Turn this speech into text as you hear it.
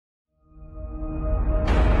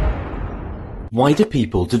Why do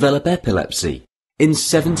people develop epilepsy? In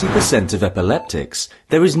 70% of epileptics,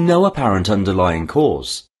 there is no apparent underlying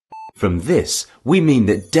cause. From this, we mean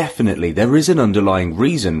that definitely there is an underlying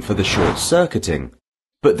reason for the short-circuiting,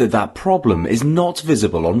 but that problem is not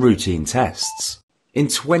visible on routine tests. In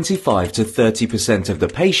 25 to 30% of the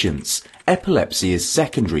patients, epilepsy is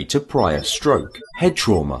secondary to prior stroke, head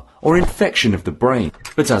trauma, or infection of the brain.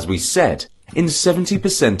 But as we said, in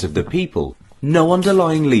 70% of the people, no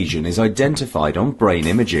underlying lesion is identified on brain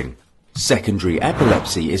imaging. Secondary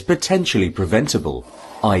epilepsy is potentially preventable,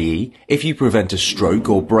 i.e., if you prevent a stroke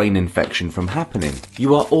or brain infection from happening,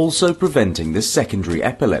 you are also preventing the secondary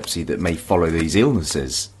epilepsy that may follow these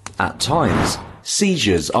illnesses. At times,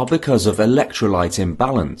 seizures are because of electrolyte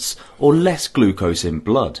imbalance or less glucose in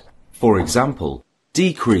blood. For example,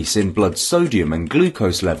 decrease in blood sodium and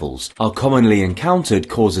glucose levels are commonly encountered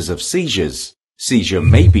causes of seizures. Seizure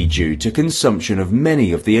may be due to consumption of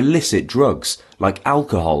many of the illicit drugs like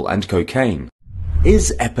alcohol and cocaine.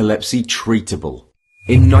 Is epilepsy treatable?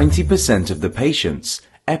 In 90% of the patients,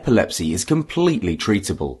 epilepsy is completely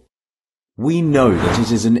treatable. We know that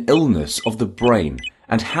it is an illness of the brain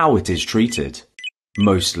and how it is treated.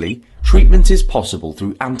 Mostly, treatment is possible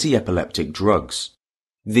through anti-epileptic drugs.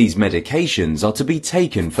 These medications are to be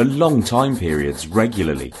taken for long time periods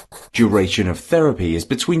regularly. Duration of therapy is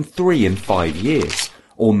between 3 and 5 years,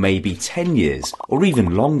 or maybe 10 years, or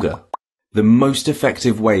even longer. The most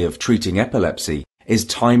effective way of treating epilepsy is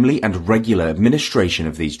timely and regular administration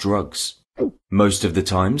of these drugs. Most of the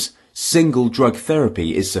times, single drug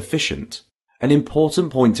therapy is sufficient. An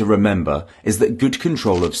important point to remember is that good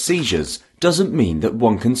control of seizures doesn't mean that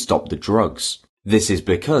one can stop the drugs. This is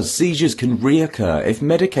because seizures can reoccur if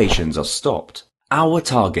medications are stopped. Our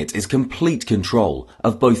target is complete control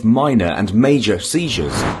of both minor and major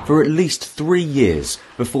seizures for at least 3 years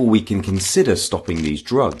before we can consider stopping these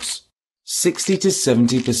drugs. 60 to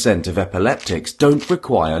 70% of epileptics don't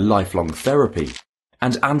require lifelong therapy,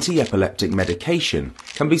 and anti-epileptic medication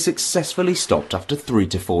can be successfully stopped after 3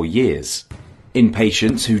 to 4 years. In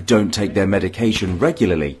patients who don't take their medication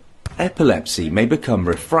regularly, epilepsy may become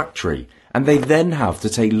refractory and they then have to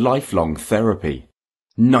take lifelong therapy.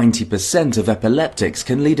 90% of epileptics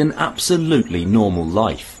can lead an absolutely normal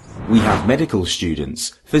life. We have medical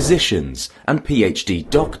students, physicians, and PhD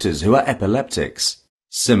doctors who are epileptics.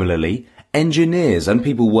 Similarly, engineers and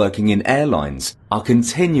people working in airlines are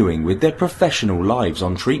continuing with their professional lives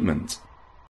on treatment.